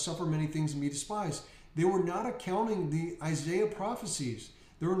Man must suffer many things and be despised? They were not accounting the Isaiah prophecies.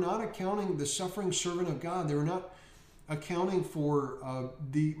 They were not accounting the suffering servant of God. They were not accounting for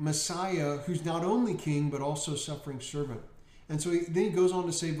the Messiah, who's not only king, but also suffering servant. And so then he goes on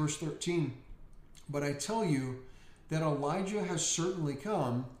to say, verse 13, but I tell you that Elijah has certainly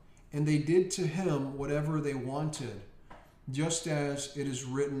come, and they did to him whatever they wanted, just as it is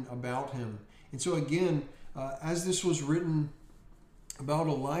written about him. And so again, as this was written about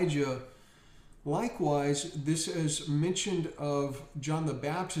Elijah, likewise, this is mentioned of John the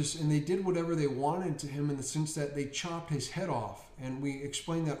Baptist, and they did whatever they wanted to him in the sense that they chopped his head off. And we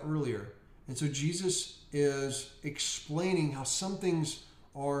explained that earlier. And so Jesus is explaining how some things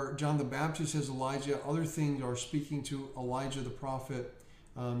are John the Baptist as Elijah, other things are speaking to Elijah the prophet.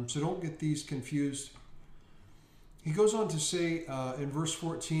 So don't get these confused. He goes on to say in verse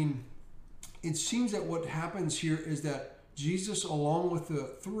 14, it seems that what happens here is that Jesus, along with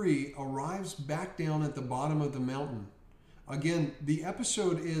the three, arrives back down at the bottom of the mountain. Again, the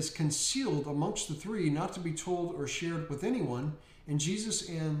episode is concealed amongst the three, not to be told or shared with anyone. And Jesus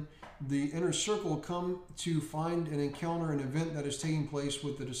and the inner circle come to find and encounter an event that is taking place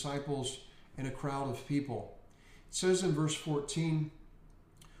with the disciples and a crowd of people. It says in verse 14,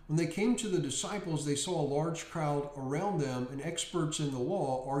 when they came to the disciples, they saw a large crowd around them and experts in the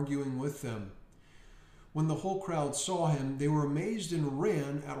law arguing with them. When the whole crowd saw him, they were amazed and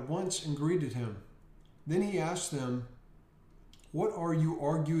ran at once and greeted him. Then he asked them, what are you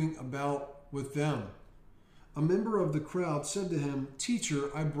arguing about with them? A member of the crowd said to him, Teacher,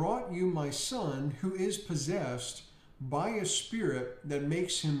 I brought you my son who is possessed by a spirit that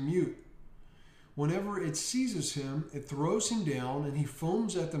makes him mute. Whenever it seizes him, it throws him down, and he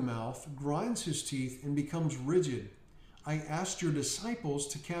foams at the mouth, grinds his teeth, and becomes rigid. I asked your disciples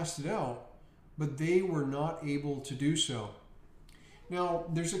to cast it out, but they were not able to do so. Now,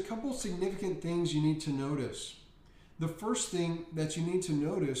 there's a couple significant things you need to notice. The first thing that you need to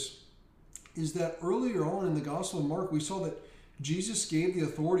notice is that earlier on in the Gospel of Mark, we saw that Jesus gave the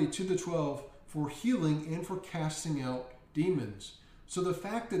authority to the 12 for healing and for casting out demons. So the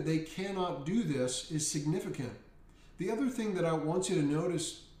fact that they cannot do this is significant. The other thing that I want you to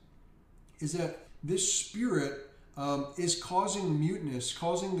notice is that this spirit is causing muteness,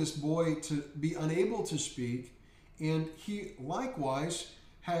 causing this boy to be unable to speak, and he likewise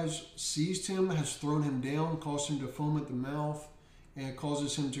has seized him, has thrown him down, caused him to foam at the mouth, and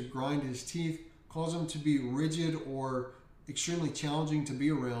causes him to grind his teeth, cause him to be rigid or extremely challenging to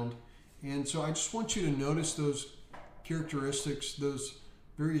be around. And so I just want you to notice those characteristics, those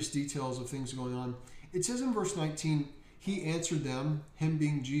various details of things going on. It says in verse 19, he answered them, him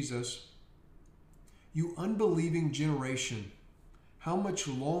being Jesus, you unbelieving generation, how much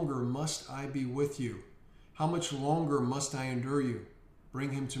longer must I be with you? How much longer must I endure you?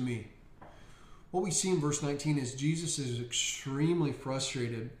 Bring him to me. What we see in verse 19 is Jesus is extremely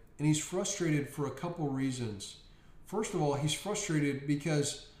frustrated, and he's frustrated for a couple reasons. First of all, he's frustrated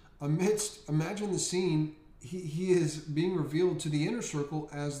because imagine the scene, he is being revealed to the inner circle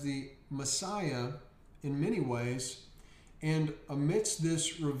as the Messiah in many ways. And amidst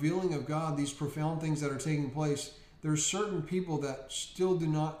this revealing of God, these profound things that are taking place, there are certain people that still do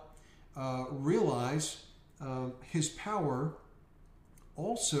not realize his power.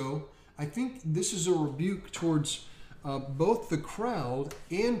 Also, I think this is a rebuke towards both the crowd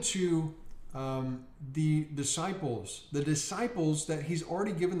and to the disciples that he's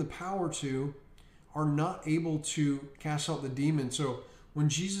already given the power to are not able to cast out the demon. So when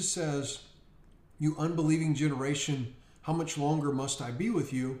Jesus says, "You unbelieving generation, how much longer must I be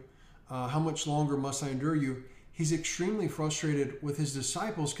with you? How much longer must I endure you?" He's extremely frustrated with his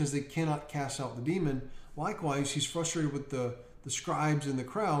disciples because they cannot cast out the demon. Likewise, he's frustrated with the scribes in the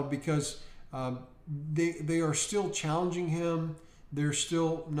crowd because they are still challenging him. They're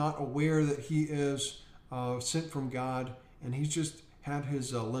still not aware that he is sent from God, and he's just had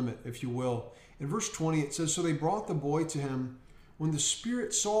his limit, if you will. In verse 20, it says, "So they brought the boy to him. When the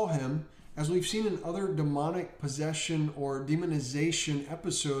spirit saw him," as we've seen in other demonic possession or demonization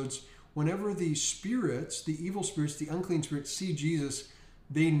episodes, whenever the spirits, the evil spirits, the unclean spirits see Jesus,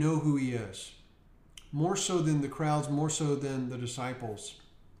 they know who he is. More so than the crowds, more so than the disciples.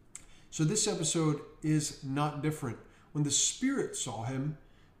 So this episode is not different. When the spirit saw him,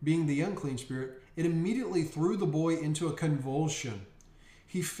 being the unclean spirit, it immediately threw the boy into a convulsion.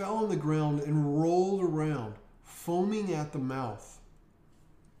 He fell on the ground and rolled around, foaming at the mouth.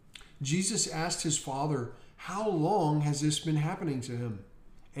 Jesus asked his father, "How long has this been happening to him?"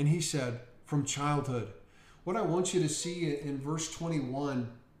 And he said, "From childhood." What I want you to see in verse 21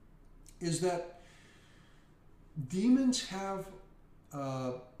 is that demons have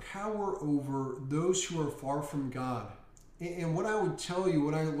power over those who are far from God. And what I would tell you,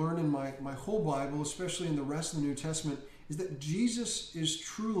 what I learned in my whole Bible, especially in the rest of the New Testament, is that Jesus is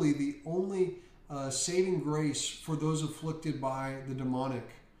truly the only saving grace for those afflicted by the demonic.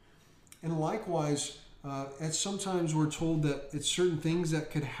 And likewise, and sometimes we're told that it's certain things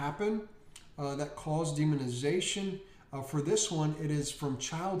that could happen that cause demonization. For this one, it is from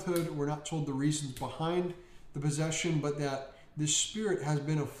childhood. We're not told the reasons behind the possession, but that this spirit has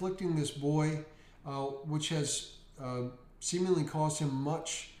been afflicting this boy, which has seemingly caused him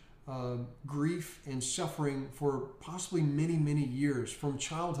much grief and suffering for possibly many, many years from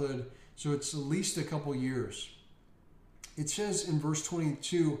childhood. So it's at least a couple years. It says in verse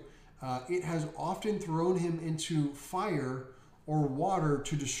 22, it has often thrown him into fire or water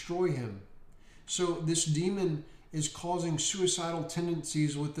to destroy him. So this demon is causing suicidal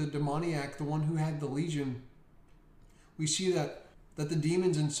tendencies with the demoniac, the one who had the legion. We see that the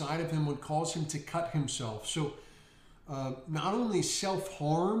demons inside of him would cause him to cut himself. So not only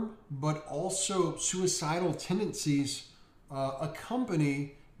self-harm, but also suicidal tendencies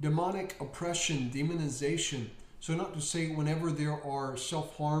accompany demonic oppression, demonization. So not to say whenever there are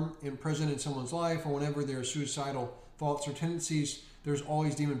self-harm present in someone's life, or whenever there are suicidal thoughts or tendencies, there's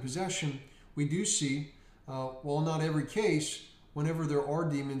always demon possession. We do see, while not every case, whenever there are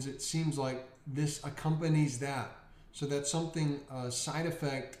demons, it seems like this accompanies that. So that's something, side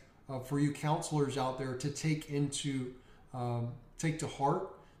effect for you counselors out there to take to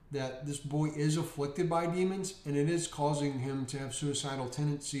heart, that this boy is afflicted by demons, and it is causing him to have suicidal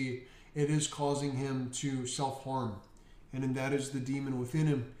tendency. It is causing him to self-harm, and that is the demon within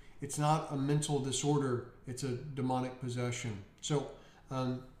him. It's not a mental disorder, it's a demonic possession. So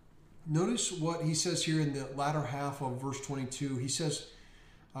notice what he says here in the latter half of verse 22. He says,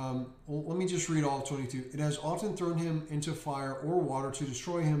 let me just read all of 22. "It has often thrown him into fire or water to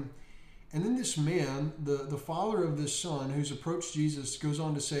destroy him." And then this man, the father of this son who's approached Jesus, goes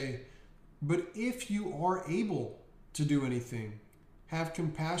on to say, "But if you are able to do anything, have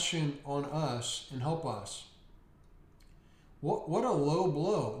compassion on us and help us." What a low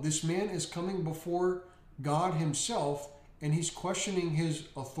blow. This man is coming before God himself, and he's questioning his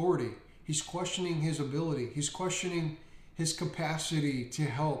authority. He's questioning his ability. He's questioning his capacity to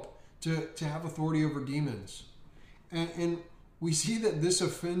help, to have authority over demons. And we see that this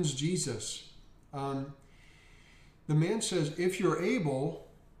offends Jesus. The man says, "If you're able,"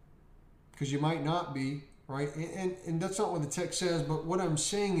 because you might not be, right? And that's not what the text says, but what I'm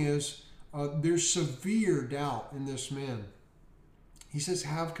saying is there's severe doubt in this man. He says,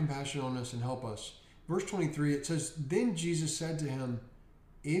 "Have compassion on us and help us." Verse 23, it says, "Then Jesus said to him,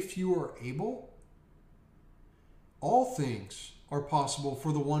 'If you are able, all things are possible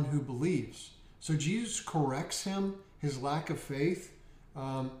for the one who believes.'" So Jesus corrects him, his lack of faith,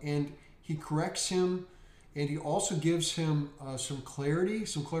 and he corrects him, and he also gives him some clarity,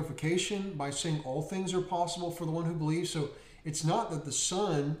 some clarification by saying all things are possible for the one who believes. So it's not that the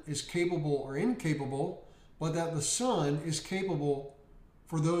Son is capable or incapable, but that the Son is capable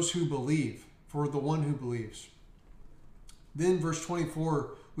for those who believe, for the one who believes. Then verse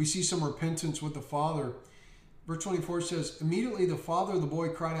 24, we see some repentance with the father. Verse 24 says, "Immediately the father of the boy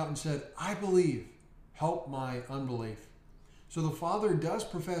cried out and said, 'I believe, help my unbelief.'" So the father does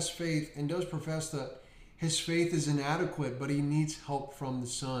profess faith and does profess that, His faith is inadequate, but he needs help from the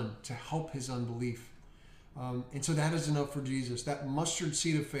Son to help his unbelief. And so that is enough for Jesus. That mustard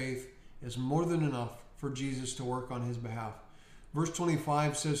seed of faith is more than enough for Jesus to work on his behalf. Verse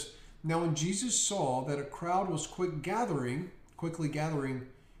 25 says, "Now when Jesus saw that a crowd was quickly gathering,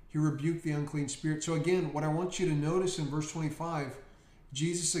 he rebuked the unclean spirit." So again, what I want you to notice in verse 25,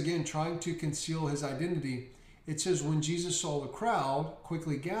 Jesus again trying to conceal his identity. It says when Jesus saw the crowd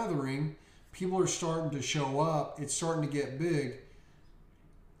quickly gathering, people are starting to show up. It's starting to get big.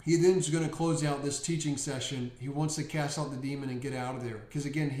 He then is going to close out this teaching session. He wants to cast out the demon and get out of there. Because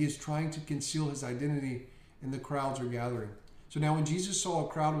again, he is trying to conceal his identity and the crowds are gathering. So now when Jesus saw a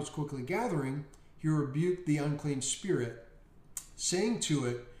crowd was quickly gathering, he rebuked the unclean spirit, saying to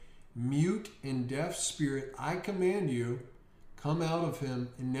it, "Mute and deaf spirit, I command you, come out of him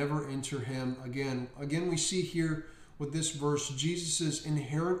and never enter him again." Again, we see here with this verse, Jesus'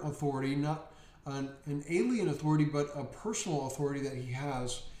 inherent authority, not an alien authority, but a personal authority that he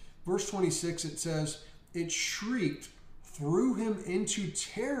has. Verse 26, it says, "It shrieked, threw him into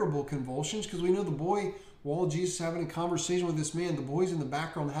terrible convulsions," because we know the boy, while Jesus is having a conversation with this man, the boy's in the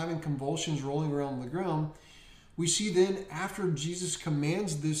background having convulsions rolling around on the ground. We see then after Jesus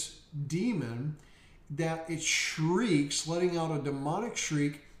commands this demon that it shrieks, letting out a demonic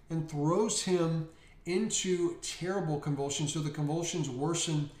shriek, and throws him into terrible convulsions. So the convulsions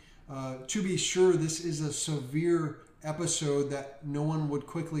worsen. To be sure, this is a severe episode that no one would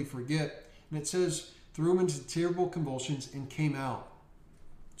quickly forget. And it says, threw him into terrible convulsions and came out.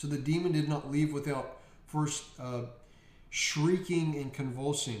 So the demon did not leave without first shrieking and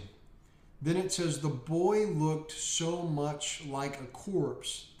convulsing. Then it says, the boy looked so much like a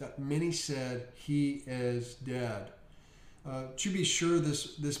corpse that many said he is dead. To be sure,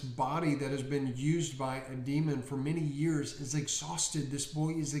 this body that has been used by a demon for many years is exhausted. This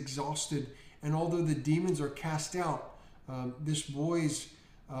boy is exhausted. And although the demons are cast out, this boy's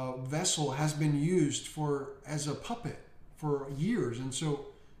vessel has been used as a puppet for years. And so,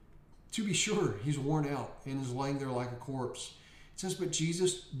 to be sure, he's worn out and is laying there like a corpse. It says, but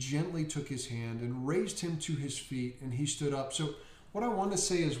Jesus gently took his hand and raised him to his feet, and he stood up. So what I want to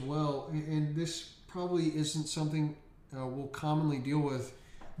say as well, and this probably isn't something we'll commonly deal with,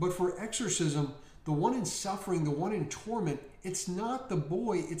 but for exorcism, the one in suffering, the one in torment, it's not the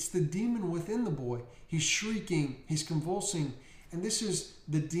boy, it's the demon within the boy. He's shrieking, he's convulsing, and this is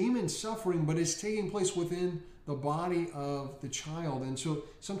the demon suffering, but it's taking place within the body of the child. And so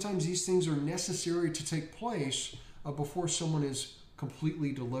sometimes these things are necessary to take place before someone is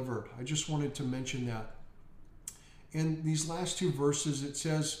completely delivered. I just wanted to mention that. In these last two verses, it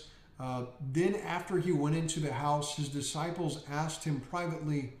says, then after he went into the house, his disciples asked him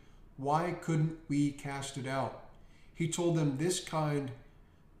privately, why couldn't we cast it out? He told them this kind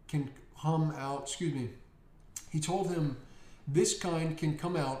can come out, He told him this kind can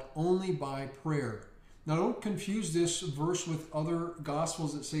come out only by prayer. Now don't confuse this verse with other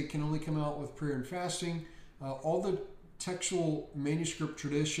gospels that say it can only come out with prayer and fasting. All the textual manuscript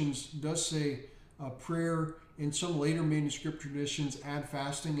traditions does say prayer. In some later manuscript traditions add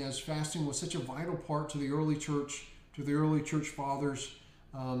fasting, as fasting was such a vital part to the early church, fathers.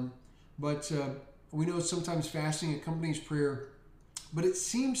 But we know sometimes fasting accompanies prayer. But it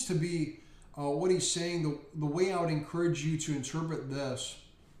seems to be what he's saying, the way I would encourage you to interpret this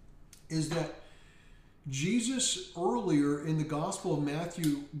is that Jesus earlier in the Gospel of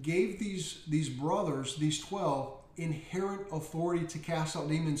Matthew gave these brothers, these 12, inherent authority to cast out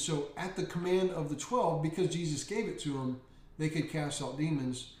demons. So at the command of the 12, because Jesus gave it to them, they could cast out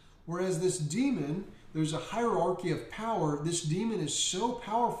demons. Whereas this demon, there's a hierarchy of power. This demon is so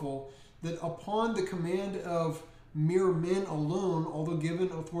powerful that upon the command of mere men alone, although given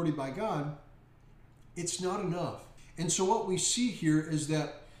authority by God, it's not enough. And so what we see here is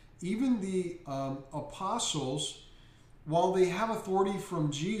that even the apostles, while they have authority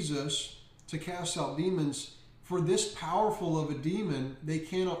from Jesus to cast out demons, for this powerful of a demon, they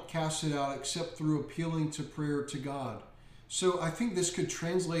cannot cast it out except through appealing to prayer to God. So I think this could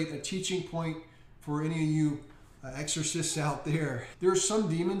translate a teaching point for any of you exorcists out there. There are some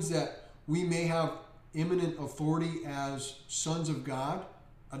demons that we may have imminent authority as sons of God,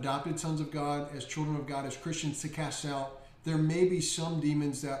 adopted sons of God, as children of God, as Christians to cast out. There may be some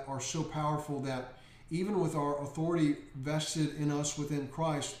demons that are so powerful that even with our authority vested in us within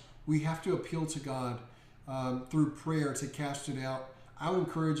Christ, we have to appeal to God through prayer to cast it out. I would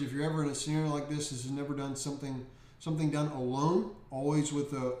encourage, if you're ever in a scenario like this has never done something done alone, always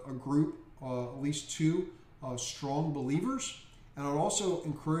with a group, at least two strong believers. And I would also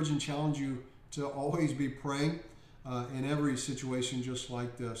encourage and challenge you to always be praying in every situation just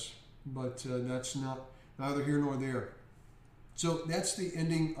like this. But that's not neither here nor there. So that's the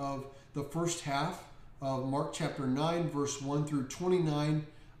ending of the first half of Mark chapter 9, verse 1 through 29.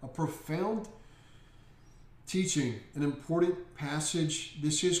 A profound teaching, an important passage.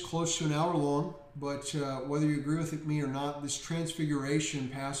 This is close to an hour long, but whether you agree with me or not, this transfiguration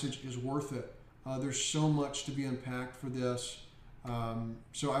passage is worth it. There's so much to be unpacked for this.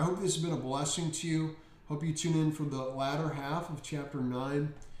 So I hope this has been a blessing to you. Hope you tune in for the latter half of chapter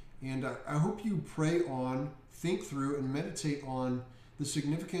 9. And I hope you pray on, think through, and meditate on the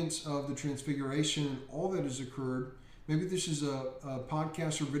significance of the transfiguration and all that has occurred. Maybe this is a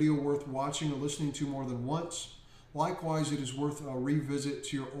podcast or video worth watching or listening to more than once. Likewise, it is worth a revisit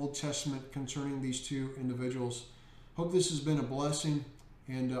to your Old Testament concerning these two individuals. Hope this has been a blessing,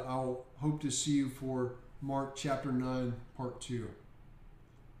 and I'll hope to see you for Mark chapter 9, part 2.